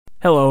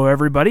Hello,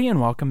 everybody, and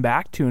welcome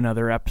back to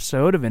another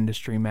episode of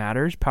Industry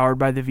Matters, powered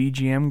by the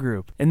VGM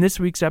Group. In this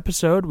week's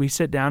episode, we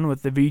sit down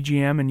with the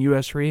VGM and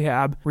U.S.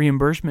 Rehab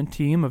reimbursement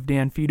team of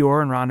Dan Fedor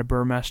and Rhonda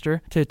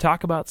Burmester to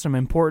talk about some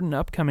important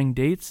upcoming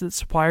dates that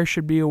suppliers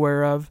should be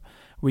aware of.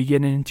 We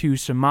get into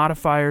some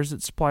modifiers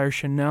that suppliers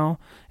should know,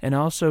 and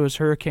also as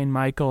Hurricane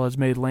Michael has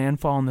made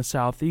landfall in the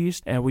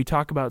southeast, and we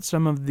talk about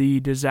some of the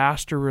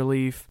disaster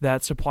relief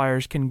that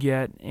suppliers can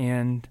get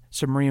and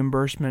some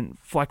reimbursement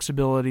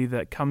flexibility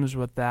that comes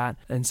with that,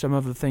 and some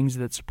of the things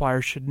that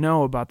suppliers should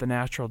know about the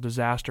natural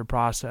disaster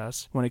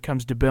process when it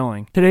comes to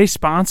billing. Today's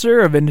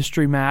sponsor of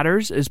Industry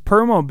Matters is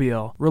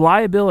Permobil.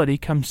 Reliability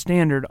comes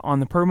standard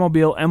on the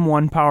Permobil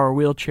M1 Power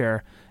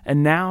Wheelchair,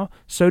 and now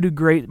so do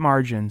great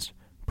margins.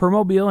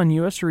 Permobil and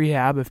U.S.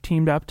 Rehab have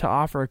teamed up to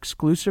offer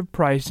exclusive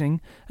pricing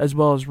as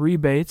well as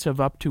rebates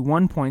of up to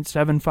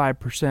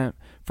 1.75%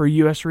 for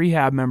U.S.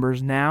 Rehab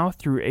members now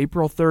through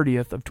April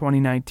 30th of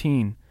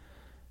 2019.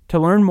 To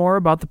learn more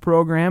about the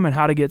program and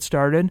how to get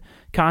started,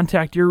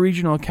 contact your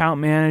regional account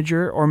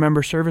manager or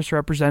member service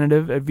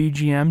representative at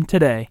VGM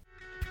today.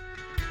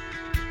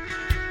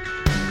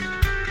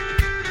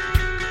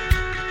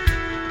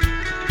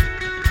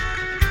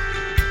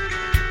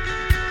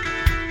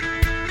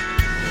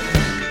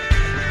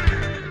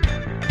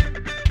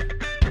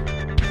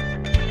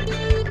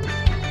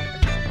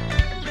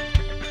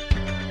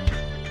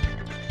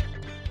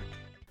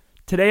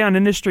 Today on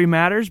Industry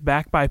Matters,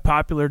 backed by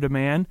popular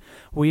demand,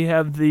 we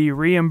have the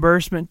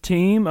reimbursement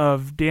team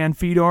of Dan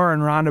Fedor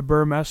and Rhonda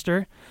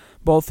Burmester,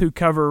 both who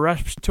cover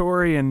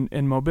respiratory and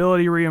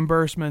mobility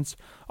reimbursements,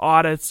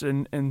 audits,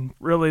 and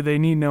really they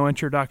need no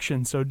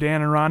introduction. So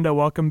Dan and Rhonda,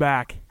 welcome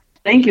back.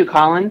 Thank you,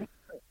 Colin.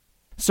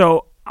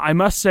 So I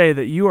must say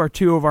that you are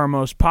two of our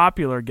most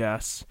popular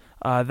guests,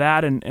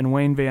 that and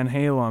Wayne Van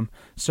Halem.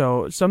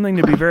 So something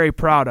to be very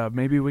proud of.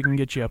 Maybe we can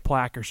get you a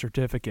plaque or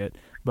certificate.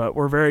 But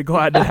we're very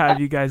glad to have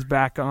you guys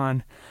back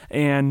on.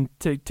 And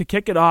to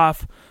kick it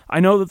off, I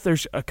know that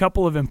there's a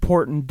couple of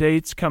important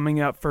dates coming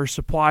up for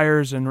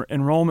suppliers and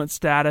enrollment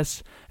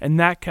status and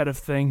that kind of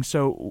thing.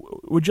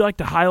 So would you like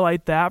to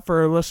highlight that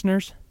for our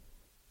listeners?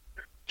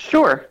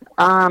 Sure.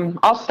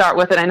 I'll start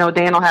with it. I know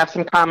Dan will have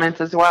some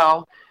comments as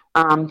well.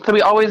 So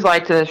we always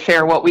like to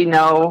share what we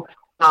know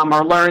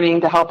or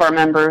learning to help our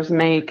members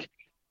make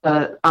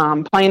the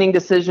planning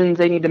decisions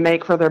they need to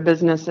make for their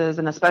businesses,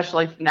 and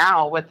especially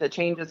now with the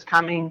changes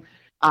coming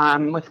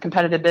with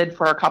competitive bid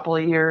for a couple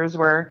of years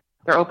where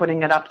they're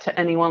opening it up to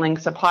any willing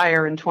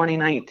supplier in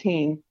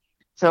 2019.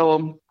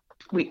 So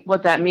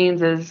what that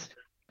means is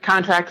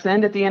contracts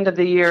end at the end of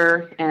the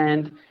year,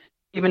 and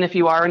even if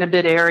you are in a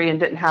bid area and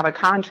didn't have a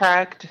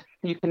contract,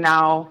 you can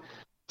now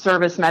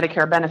service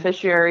Medicare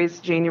beneficiaries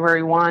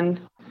January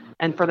 1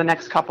 and for the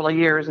next couple of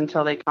years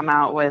until they come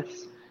out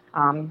with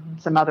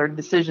some other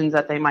decisions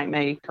that they might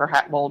make or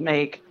will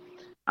make.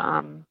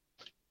 And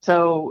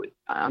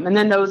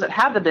then those that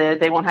have the bid,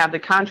 they won't have the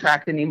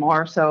contract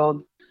anymore.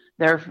 So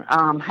they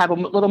have a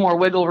little more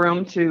wiggle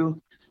room to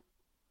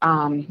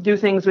do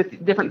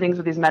different things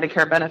with these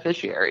Medicare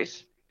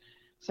beneficiaries.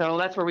 So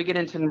that's where we get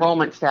into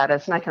enrollment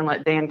status. And I can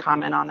let Dan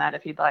comment on that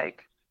if he'd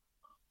like.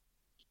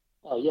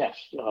 Yes,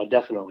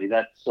 definitely.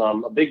 That's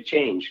a big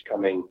change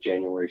coming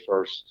January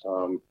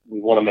 1st.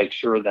 We want to make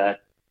sure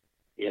that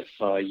if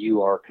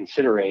you are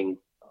considering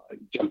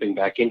jumping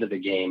back into the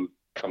game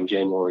come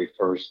January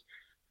 1st,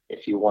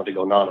 if you want to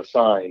go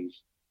non-assigned,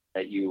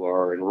 that you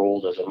are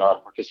enrolled as a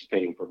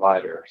non-participating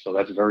provider. So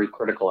that's very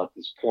critical at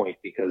this point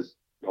because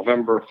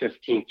November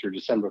 15th through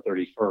December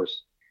 31st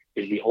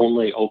is the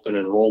only open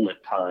enrollment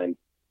time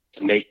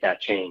to make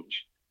that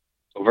change.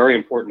 So very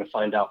important to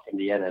find out from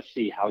the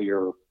NSC how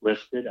you're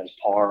listed as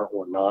par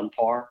or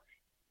non-par.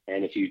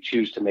 And if you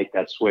choose to make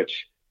that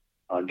switch,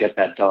 get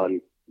that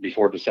done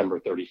before December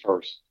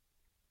 31st.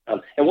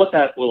 And what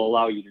that will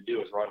allow you to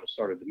do, as Rhonda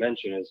started to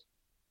mention, is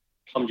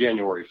come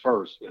January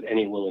 1st with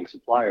any willing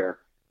supplier,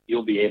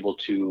 you'll be able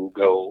to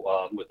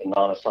go with a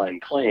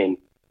non-assigned claim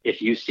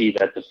if you see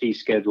that the fee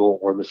schedule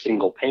or the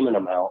single payment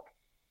amount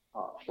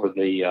for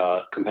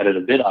the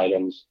competitive bid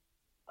items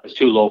is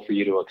too low for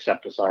you to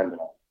accept assignment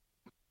on.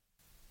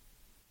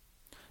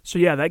 So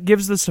yeah, that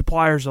gives the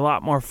suppliers a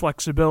lot more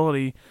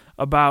flexibility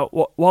about,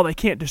 while they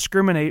can't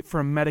discriminate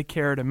from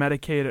Medicare to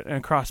Medicaid and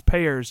across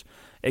payers,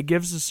 it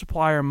gives the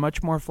supplier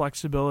much more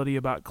flexibility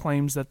about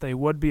claims that they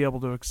would be able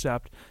to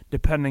accept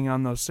depending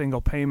on those single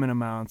payment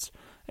amounts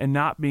and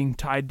not being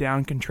tied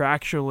down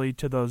contractually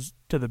to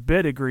the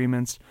bid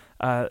agreements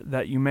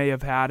that you may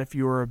have had if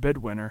you were a bid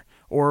winner,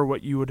 or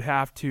what you would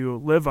have to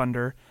live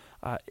under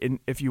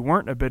if you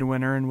weren't a bid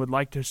winner and would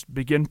like to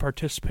begin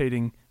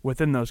participating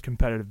within those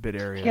competitive bid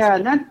areas. Yeah,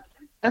 and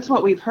that's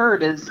what we've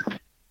heard is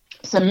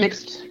some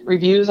mixed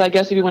reviews, I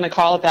guess if you want to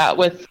call it that,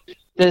 with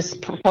this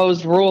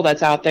proposed rule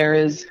that's out there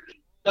is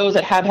those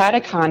that have had a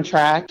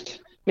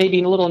contract may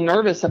be a little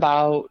nervous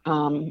about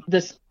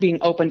this being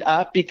opened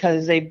up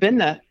because they've been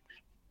the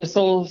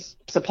sole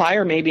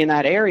supplier maybe in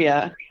that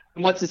area.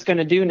 And what's this going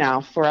to do now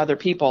for other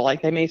people?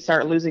 Like they may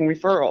start losing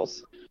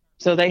referrals.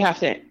 So they have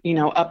to,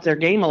 up their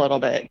game a little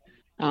bit.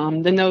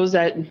 Then those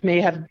that may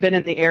have been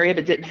in the area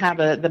but didn't have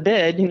the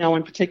bid,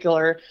 in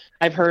particular,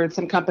 I've heard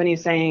some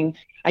companies saying,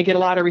 I get a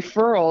lot of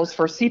referrals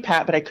for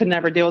CPAP, but I could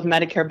never deal with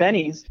Medicare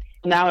bennies.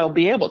 Now I'll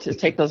be able to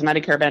take those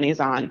Medicare bennies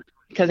on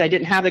because I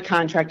didn't have the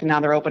contract and now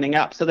they're opening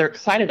up. So they're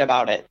excited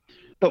about it.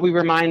 But we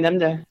remind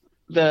them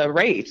the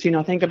rates,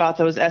 think about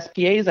those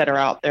SPAs that are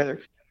out there.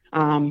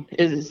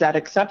 Is that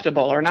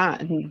acceptable or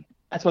not? And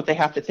that's what they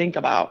have to think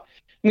about.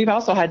 We've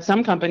also had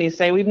some companies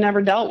say, we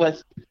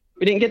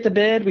didn't get the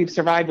bid, we've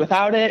survived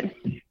without it.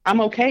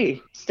 I'm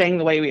okay staying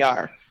the way we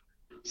are.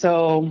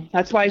 So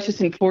that's why it's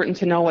just important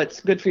to know what's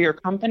good for your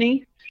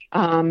company,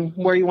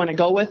 where you want to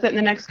go with it in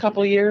the next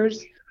couple of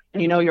years,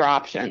 and your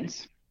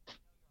options.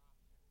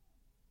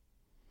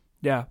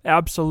 Yeah,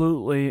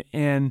 absolutely.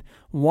 And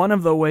one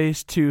of the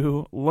ways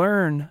to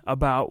learn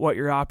about what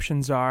your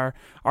options are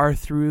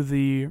through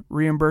the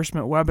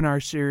reimbursement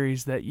webinar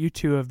series that you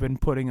two have been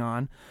putting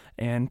on.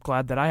 And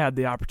glad that I had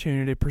the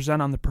opportunity to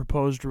present on the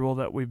proposed rule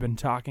that we've been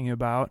talking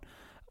about.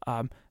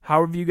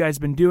 How have you guys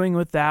been doing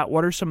with that?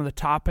 What are some of the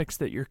topics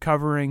that you're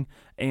covering,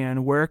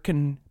 and where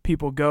can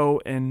people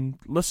go and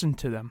listen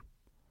to them?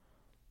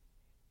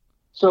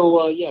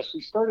 So, yes,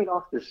 we started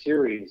off this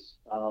series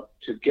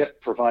to get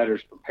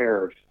providers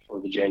prepared for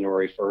the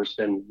January 1st,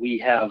 and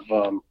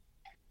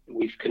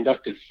we've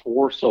conducted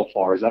 4 so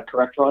far. Is that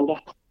correct, Rhonda?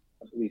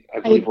 I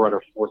believe we're at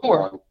our 4th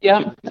one.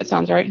 Yeah, that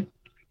sounds right.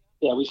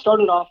 Yeah, we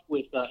started off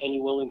with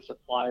any willing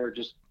supplier,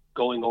 just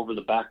going over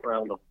the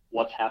background of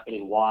what's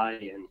happening, why,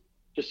 and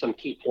just some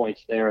key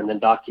points there, and then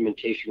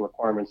documentation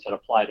requirements that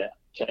apply to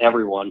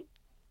everyone.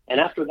 And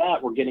after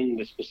that, we're getting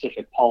the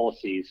specific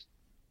policies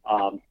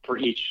for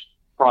each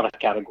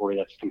product category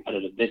that's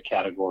competitive bid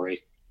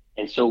category.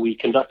 And so we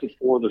conducted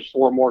 4. There's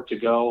 4 more to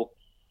go.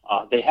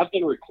 They have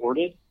been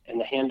recorded, and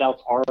the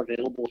handouts are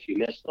available if you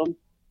missed them.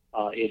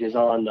 It is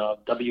on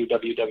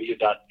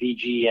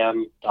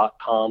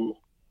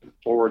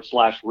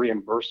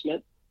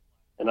www.vgm.com/reimbursement.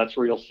 And that's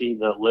where you'll see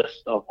the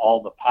list of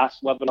all the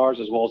past webinars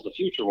as well as the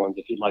future ones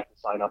if you'd like to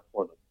sign up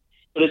for them.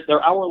 But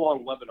they're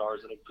hour-long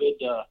webinars, and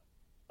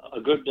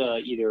a good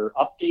either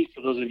update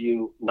for those of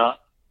you not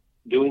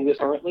doing this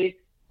currently,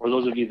 or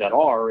those of you that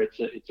are.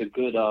 It's a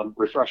good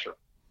refresher.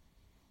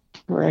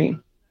 Right.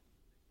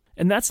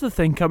 And that's the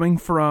thing, coming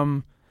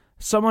from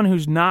someone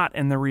who's not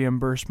in the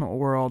reimbursement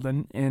world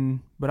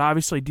but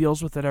obviously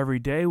deals with it every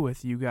day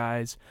with you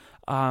guys.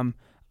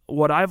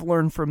 What I've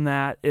learned from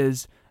that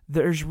is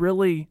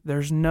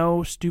there's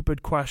no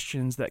stupid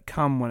questions that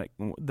come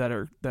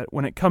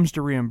when it comes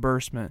to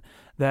reimbursement.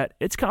 That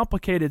it's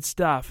complicated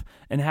stuff,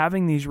 and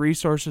having these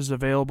resources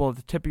available at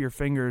the tip of your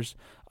fingers,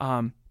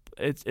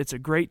 it's a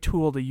great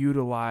tool to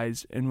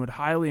utilize, and would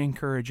highly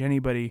encourage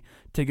anybody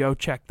to go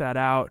check that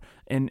out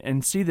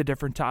and see the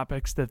different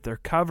topics that they're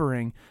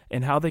covering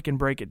and how they can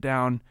break it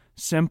down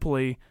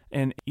simply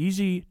and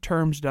easy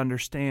terms to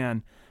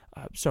understand.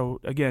 So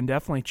again,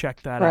 definitely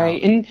check that out.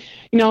 Right. And,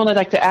 what I'd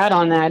like to add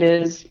on that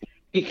is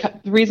the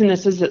reason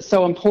this is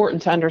so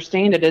important to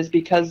understand it is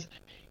because,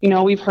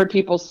 we've heard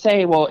people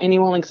say, well, any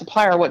willing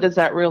supplier, what does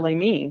that really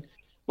mean?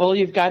 Well,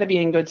 you've got to be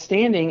in good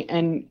standing,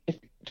 and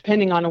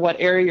depending on what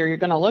area you're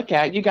going to look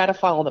at, you got to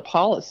follow the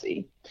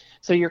policy.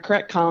 So you're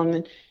correct,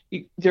 Colin.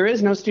 There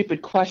is no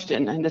stupid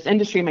question, and this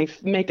industry may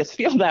make us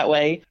feel that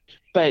way,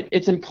 but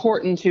it's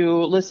important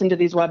to listen to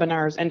these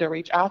webinars and to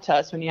reach out to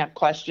us when you have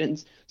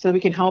questions so that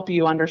we can help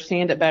you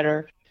understand it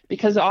better,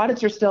 because the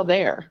audits are still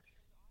there.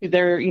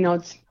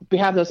 We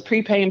have those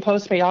prepay and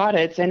postpay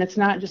audits, and it's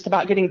not just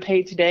about getting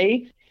paid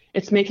today.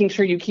 It's making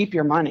sure you keep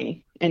your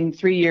money in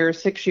 3 years,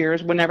 6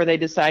 years, whenever they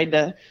decide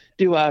to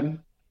do a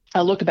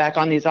look back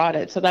on these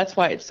audits. So that's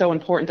why it's so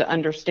important to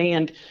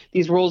understand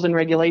these rules and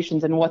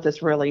regulations and what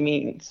this really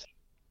means.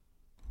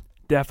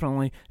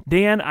 Definitely.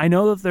 Dan, I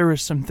know that there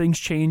was some things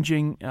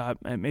changing,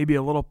 maybe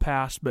a little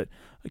past, but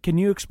can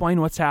you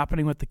explain what's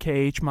happening with the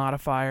KH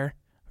modifier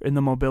in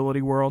the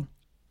mobility world?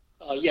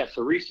 Yes,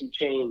 a recent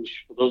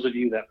change for those of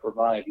you that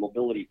provide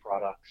mobility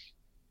products.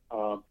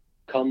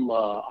 Come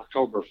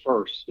October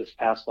 1st, this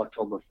past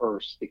October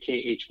 1st, the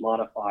KH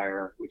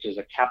modifier, which is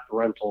a capped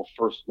rental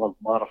first month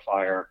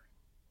modifier,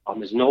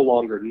 is no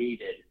longer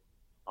needed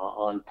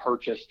on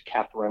purchased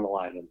capped rental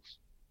items.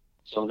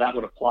 So that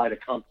would apply to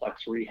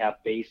complex rehab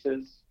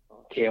bases,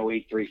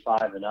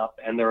 KO835 and up,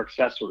 and their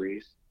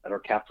accessories that are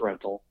capped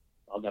rental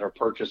that are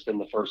purchased in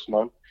the first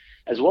month,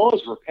 as well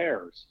as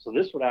repairs. So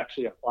this would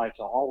actually apply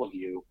to all of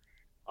you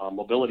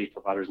mobility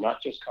providers,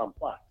 not just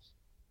complex.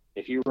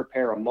 If you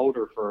repair a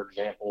motor, for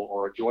example,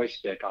 or a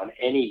joystick on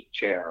any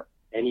chair,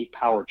 any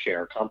power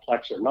chair,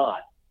 complex or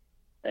not,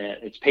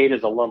 it's paid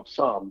as a lump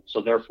sum,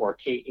 so therefore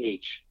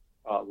KH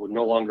would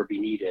no longer be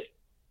needed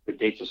with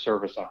dates of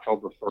service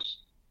October 1st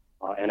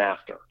and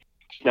after.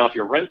 Now, if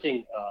you're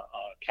renting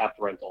a capped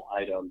rental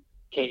item,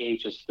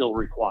 KH is still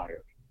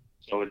required.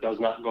 So it does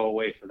not go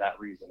away for that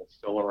reason. It's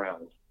still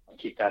around.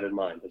 Keep that in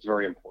mind. It's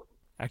very important.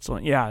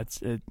 Excellent. Yeah,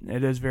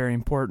 it is very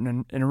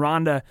important. And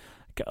Rhonda,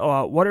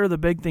 what are the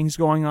big things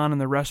going on in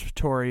the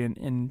respiratory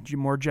and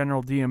more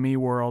general DME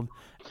world?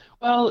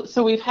 Well,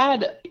 so we've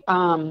had,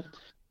 I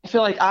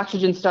feel like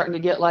oxygen's starting to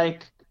get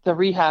like the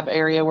rehab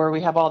area where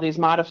we have all these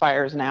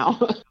modifiers now.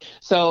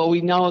 So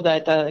we know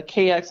that the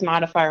KX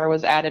modifier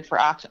was added for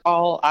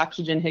all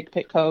oxygen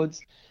HCPCS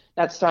codes.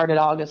 That started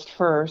August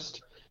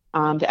 1st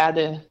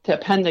to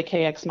append the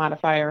KX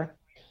modifier.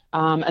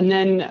 And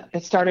then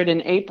it started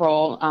in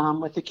April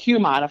with the Q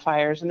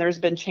modifiers, and there's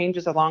been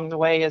changes along the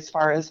way as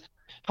far as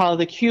how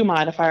the Q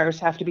modifiers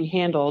have to be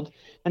handled.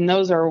 And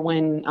those are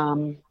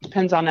when,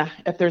 depends on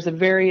if there's a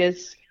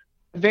variance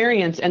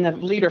in the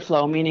leader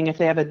flow, meaning if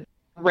they have a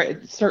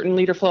certain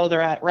leader flow,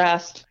 they're at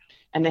rest,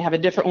 and they have a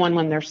different one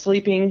when they're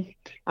sleeping,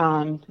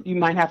 you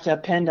might have to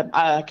append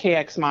a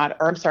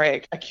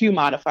Q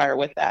modifier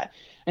with that.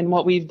 And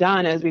what we've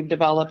done is we've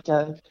developed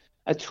a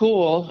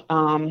tool,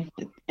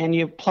 and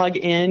you plug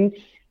in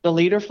the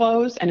leader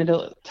flows, and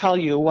it'll tell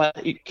you what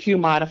Q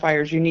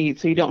modifiers you need,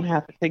 so you don't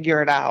have to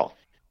figure it out.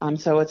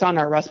 So it's on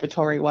our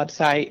respiratory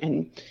website,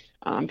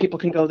 and people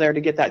can go there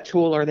to get that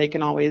tool, or they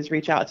can always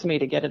reach out to me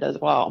to get it as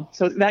well.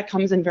 So that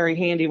comes in very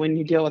handy when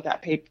you deal with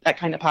that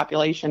kind of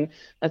population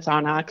that's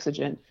on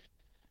oxygen.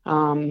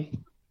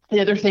 The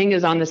other thing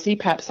is on the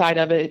CPAP side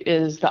of it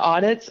is the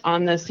audits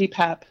on the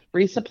CPAP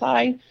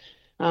resupply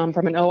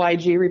from an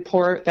OIG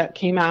report that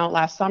came out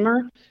last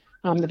summer.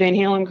 The Van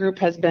Halen group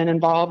has been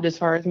involved as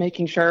far as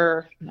making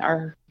sure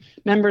our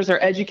members are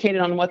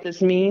educated on what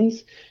this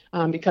means,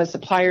 because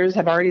suppliers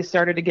have already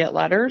started to get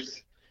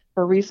letters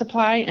for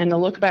resupply, and the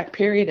look back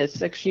period is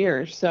 6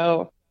 years.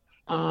 So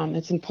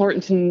it's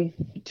important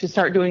to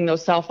start doing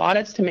those self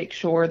audits to make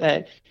sure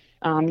that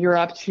you're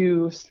up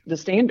to the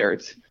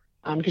standards,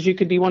 because you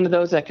could be one of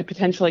those that could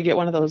potentially get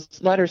one of those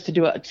letters to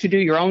do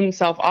your own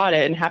self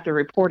audit and have to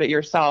report it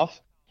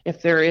yourself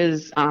if there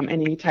is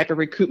any type of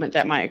recoupment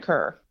that might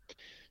occur.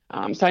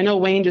 So I know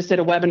Wayne just did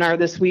a webinar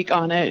this week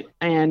on it,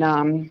 and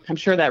I'm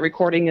sure that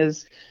recording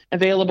is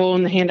available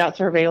and the handouts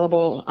are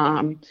available.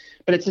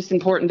 But it's just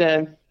important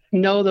to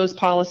know those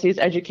policies,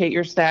 educate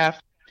your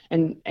staff,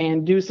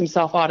 and do some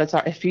self audits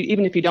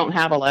even if you don't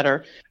have a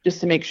letter,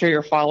 just to make sure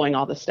you're following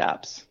all the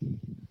steps.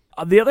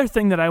 The other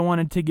thing that I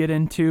wanted to get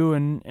into,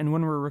 and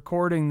when we're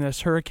recording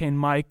this, Hurricane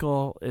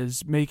Michael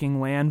is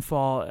making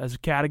landfall as a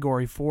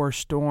Category 4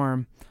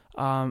 storm.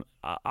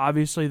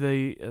 Obviously,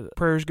 the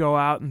prayers go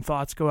out and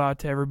thoughts go out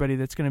to everybody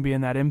that's going to be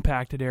in that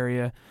impacted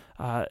area,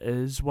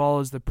 as well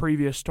as the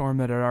previous storm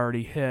that had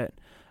already hit.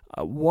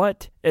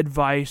 What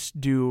advice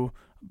do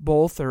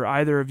both or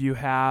either of you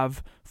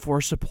have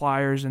for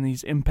suppliers in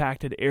these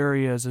impacted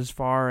areas as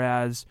far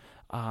as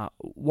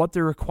what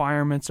the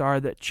requirements are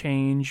that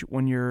change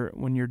when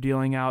you're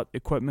dealing out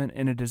equipment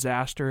in a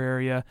disaster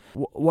area?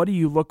 What do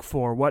you look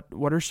for?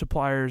 What are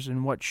suppliers,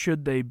 and what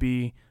should they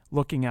be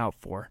looking out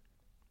for?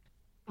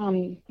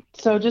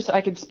 So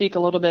I could speak a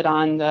little bit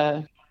on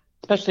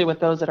especially with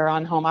those that are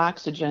on home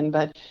oxygen,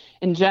 but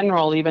in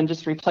general, even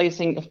just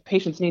replacing, if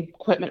patients need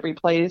equipment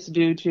replaced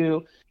due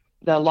to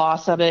the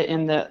loss of it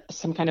in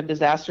some kind of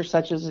disaster,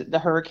 such as the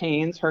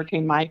hurricanes,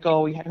 Hurricane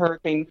Michael, we had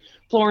Hurricane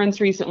Florence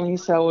recently,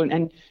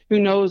 and who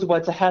knows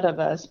what's ahead of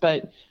us,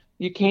 but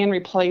you can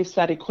replace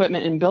that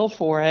equipment and bill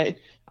for it.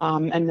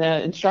 And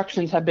the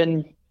instructions they've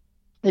been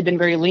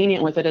very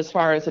lenient with it as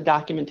far as the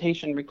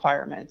documentation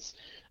requirements,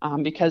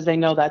 because they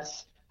know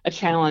that's a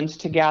challenge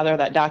to gather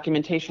that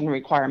documentation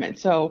requirement.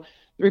 So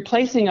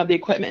replacing of the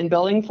equipment and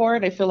billing for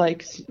it, I feel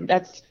like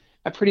that's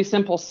a pretty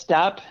simple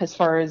step as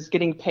far as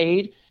getting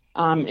paid.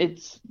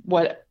 It's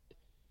what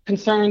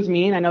concerns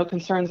me, and I know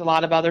concerns a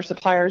lot of other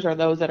suppliers, are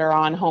those that are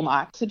on home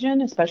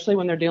oxygen, especially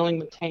when they're dealing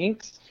with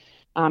tanks,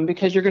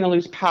 because you're going to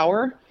lose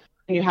power,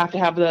 and you have to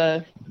have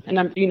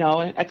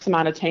X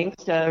amount of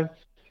tanks to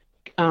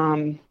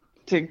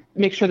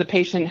make sure the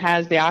patient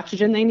has the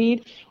oxygen they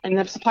need, and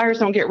the suppliers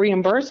don't get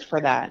reimbursed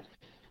for that.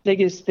 They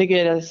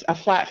get a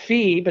flat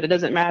fee, but it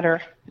doesn't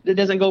matter. It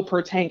doesn't go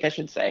per tank, I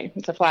should say.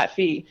 It's a flat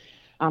fee.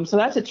 So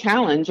that's a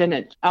challenge, and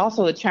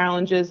the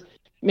challenge is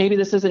maybe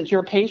this isn't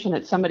your patient,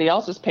 it's somebody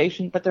else's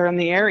patient, but they're in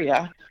the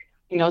area.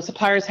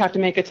 Suppliers have to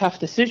make a tough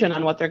decision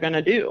on what they're going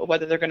to do,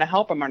 whether they're going to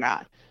help them or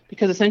not,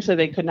 because essentially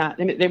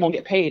they won't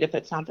get paid if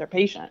it's not their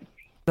patient.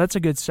 That's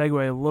a good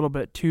segue a little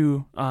bit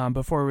too,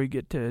 before we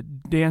get to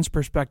Dan's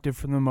perspective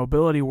from the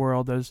mobility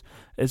world,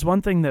 is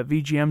one thing that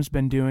VGM's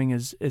been doing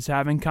is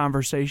having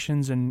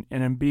conversations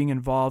and being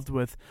involved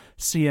with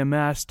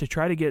CMS to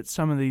try to get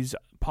some of these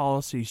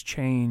policies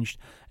changed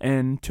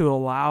and to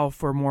allow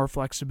for more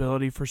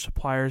flexibility for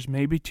suppliers,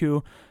 maybe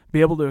to be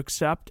able to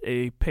accept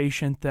a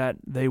patient that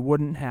they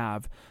wouldn't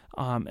have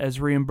as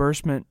the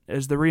reimbursement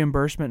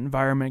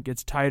environment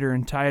gets tighter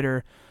and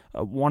tighter.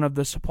 One of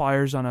the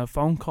suppliers on a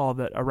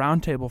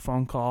roundtable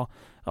phone call,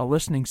 a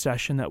listening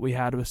session that we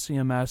had with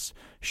CMS,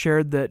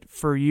 shared that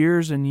for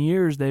years and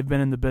years they've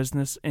been in the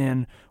business,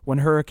 and when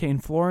Hurricane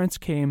Florence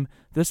came,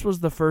 this was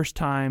the first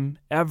time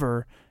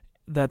ever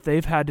that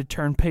they've had to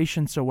turn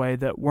patients away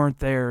that weren't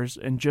theirs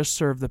and just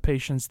serve the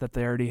patients that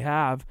they already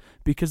have,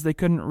 because they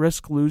couldn't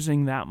risk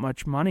losing that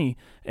much money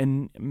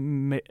and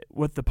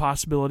with the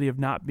possibility of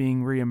not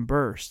being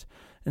reimbursed.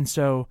 And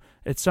so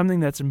it's something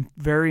that's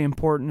very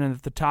important and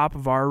at the top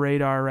of our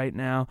radar right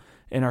now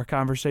in our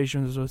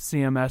conversations with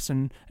CMS,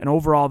 and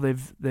overall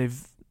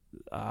they've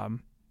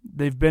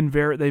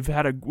we've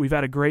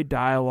had a great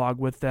dialogue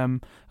with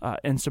them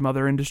and some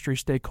other industry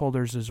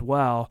stakeholders as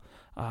well.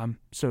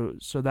 So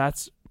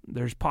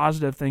there's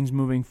positive things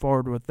moving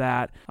forward with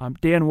that.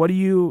 Dan, what do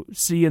you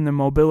see in the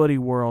mobility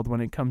world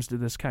when it comes to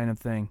this kind of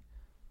thing?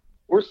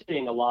 We're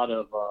seeing a lot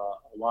of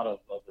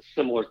the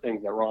similar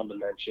things that Rhonda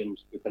mentioned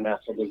with the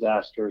natural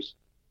disasters.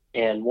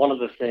 And one of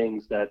the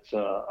things that's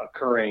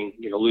occurring,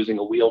 losing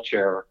a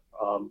wheelchair,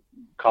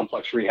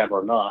 complex rehab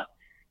or not,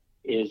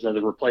 is the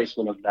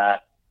replacement of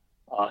that.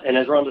 And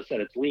as Rhonda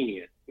said, it's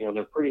lenient.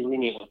 They're pretty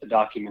lenient with the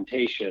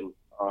documentation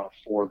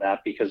for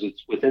that because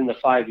it's within the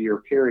 5-year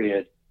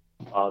period.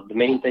 The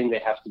main thing they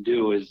have to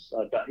do is,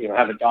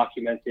 have it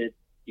documented,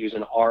 use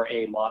an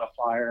RA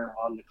modifier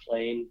on the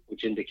claim,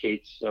 which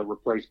indicates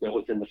replacement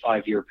within the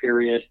 5-year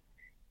period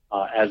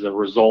as a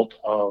result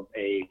of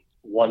a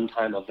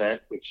one-time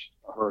event, which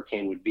a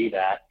hurricane would be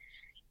that,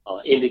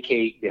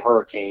 indicate the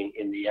hurricane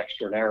in the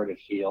extra narrative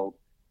field.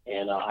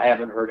 And I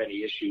haven't heard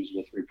any issues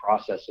with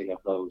reprocessing of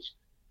those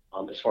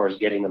as far as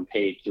getting them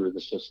paid through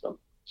the system.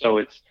 So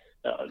it's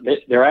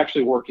they're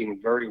actually working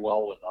very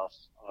well with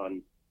us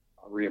on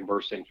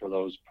reimbursing for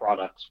those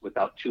products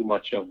without too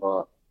much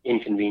of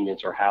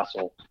inconvenience or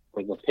hassle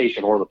for the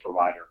patient or the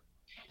provider.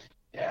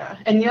 Yeah,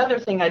 and the other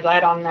thing I'd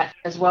add on that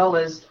as well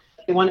is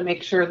they want to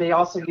make sure they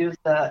also use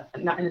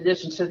in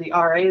addition to the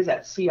RAs,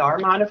 that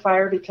CR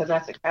modifier, because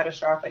that's a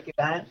catastrophic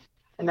event.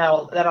 And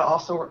that'll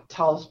also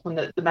tell us when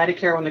the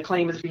Medicare, when the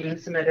claim is being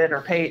submitted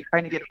or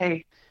trying to get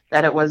paid,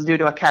 that it was due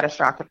to a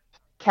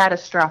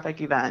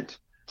catastrophic event.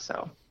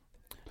 So.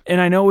 And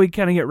I know we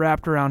kind of get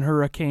wrapped around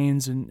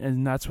hurricanes,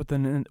 and that's what's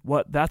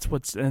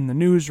in the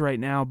news right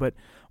now. But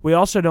we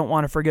also don't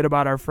want to forget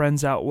about our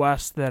friends out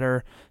west that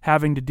are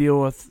having to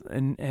deal with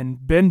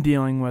and been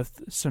dealing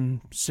with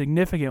some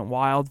significant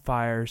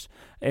wildfires.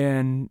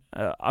 And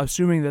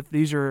assuming that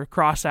these are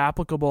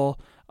cross-applicable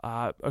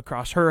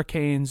across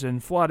hurricanes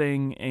and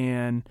flooding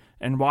and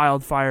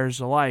wildfires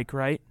alike,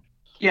 right?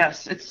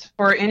 Yes, it's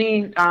for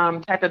any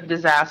type of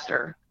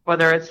disaster,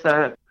 whether it's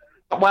the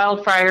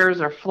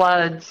wildfires or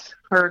floods,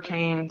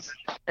 hurricanes,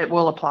 it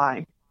will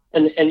apply.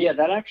 And yeah,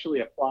 that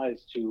actually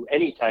applies to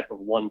any type of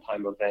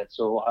one-time event.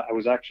 So I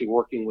was actually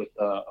working with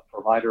a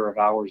provider of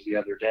ours the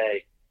other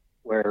day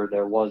where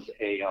there was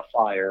a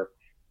fire,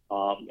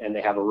 and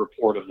they have a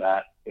report of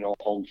that,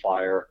 home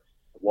fire.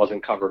 It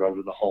wasn't covered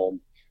under the home.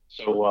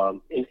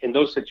 So in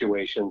those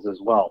situations as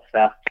well,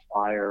 theft,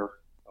 fire,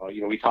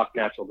 we talk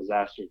natural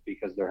disasters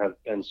because there have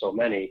been so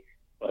many.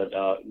 But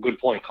good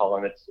point,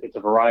 Colin. It's a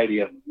variety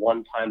of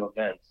one-time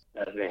events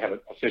that they have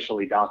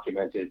officially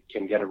documented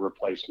can get a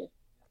replacement.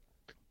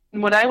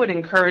 What I would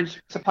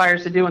encourage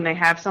suppliers to do when they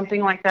have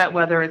something like that,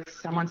 whether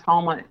it's someone's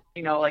home,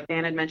 like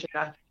Dan had mentioned,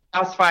 a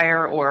house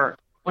fire or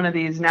one of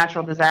these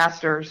natural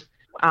disasters,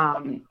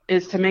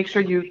 is to make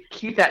sure you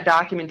keep that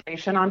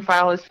documentation on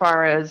file as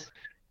far as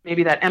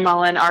maybe that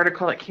MLN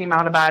article that came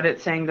out about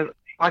it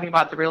talking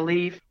about the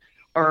relief,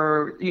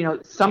 or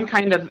some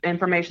kind of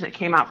information that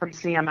came out from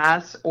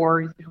CMS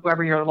or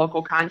whoever your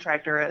local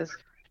contractor is.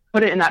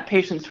 Put it in that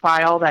patient's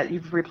file that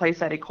you've replaced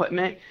that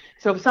equipment.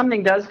 So if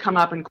something does come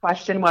up in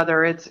question,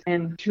 whether it's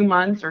in 2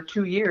 months or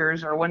 2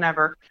 years or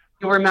whenever,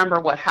 you'll remember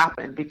what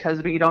happened,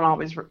 because we don't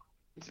always.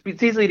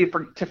 It's easy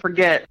to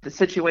forget the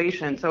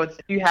situation. So if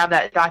you have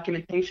that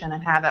documentation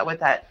and have that with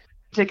that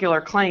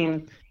particular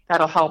claim,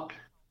 that'll help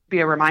be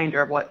a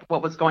reminder of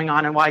what was going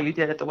on and why you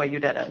did it the way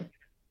you did it.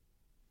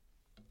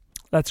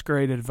 That's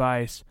great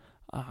advice.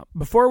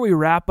 Before we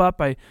wrap up,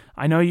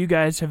 I know you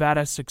guys have had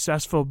a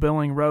successful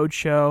billing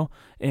roadshow,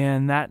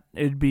 and that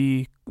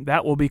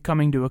will be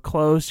coming to a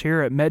close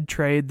here at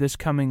MedTrade this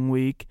coming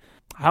week.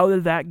 How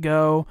did that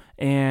go,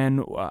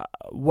 and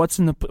what's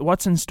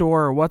in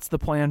store, or what's the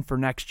plan for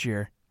next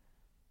year?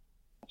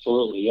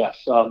 Absolutely,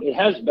 yes. It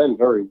has been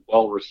very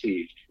well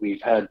received.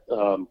 We've had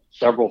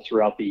several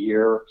throughout the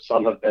year.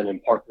 Some have been in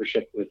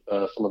partnership with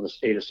some of the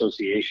state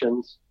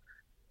associations.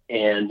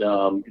 And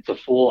it's a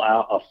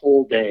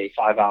full day,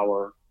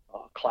 5-hour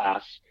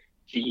class,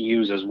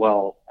 CEUs as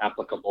well,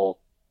 applicable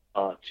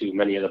to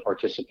many of the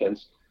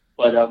participants.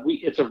 But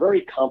it's a very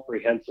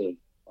comprehensive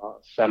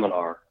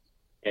seminar,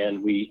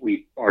 and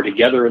we are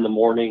together in the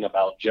morning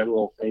about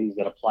general things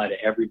that apply to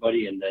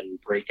everybody, and then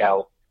break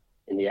out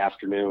in the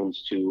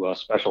afternoons to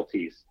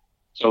specialties.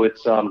 So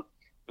it's a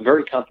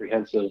very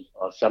comprehensive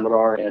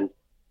seminar, and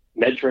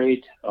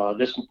MedTrade,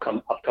 this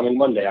upcoming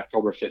Monday,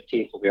 October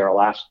 15th, will be our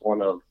last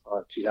one of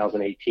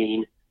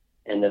 2018.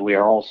 And then we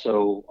are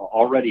also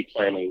already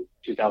planning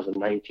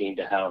 2019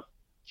 to have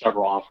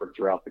several offered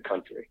throughout the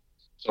country.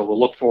 So we'll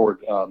look forward,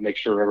 make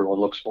sure everyone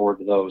looks forward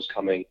to those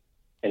coming.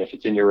 And if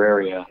it's in your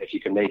area, if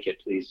you can make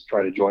it, please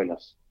try to join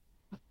us.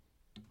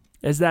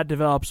 As that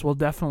develops, we'll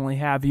definitely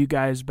have you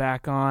guys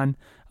back on.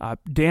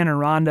 Dan and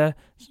Rhonda,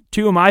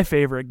 two of my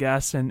favorite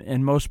guests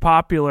and most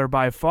popular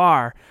by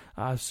far.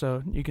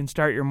 So you can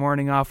start your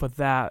morning off with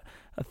that.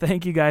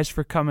 Thank you guys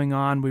for coming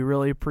on. We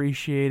really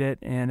appreciate it.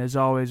 And as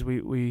always,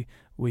 we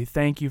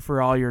thank you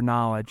for all your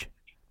knowledge.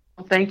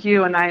 Well, thank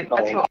you. And that's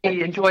what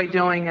we enjoy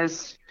doing,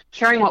 is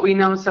sharing what we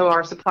know so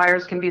our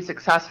suppliers can be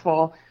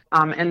successful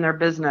in their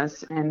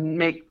business and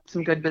make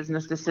some good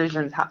business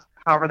decisions,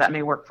 however that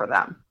may work for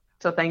them.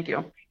 So thank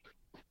you.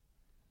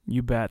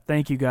 You bet.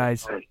 Thank you,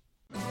 guys.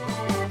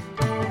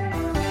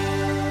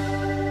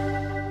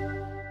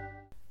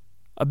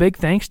 A big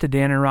thanks to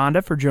Dan and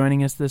Rhonda for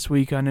joining us this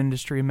week on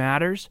Industry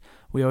Matters.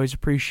 We always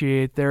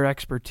appreciate their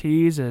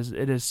expertise, as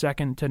it is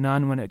second to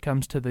none when it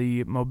comes to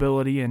the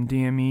mobility and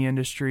DME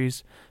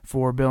industries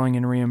for billing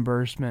and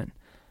reimbursement.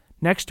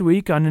 Next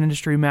week on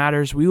Industry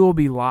Matters, we will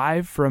be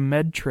live from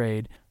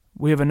MedTrade.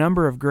 We have a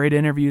number of great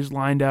interviews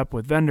lined up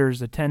with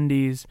vendors,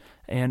 attendees,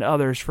 and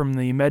others from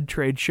the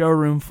MedTrade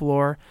showroom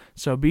floor,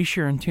 so be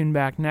sure and tune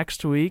back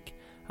next week.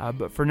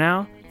 But for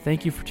now,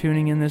 thank you for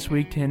tuning in this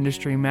week to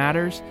Industry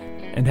Matters,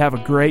 and have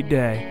a great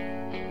day.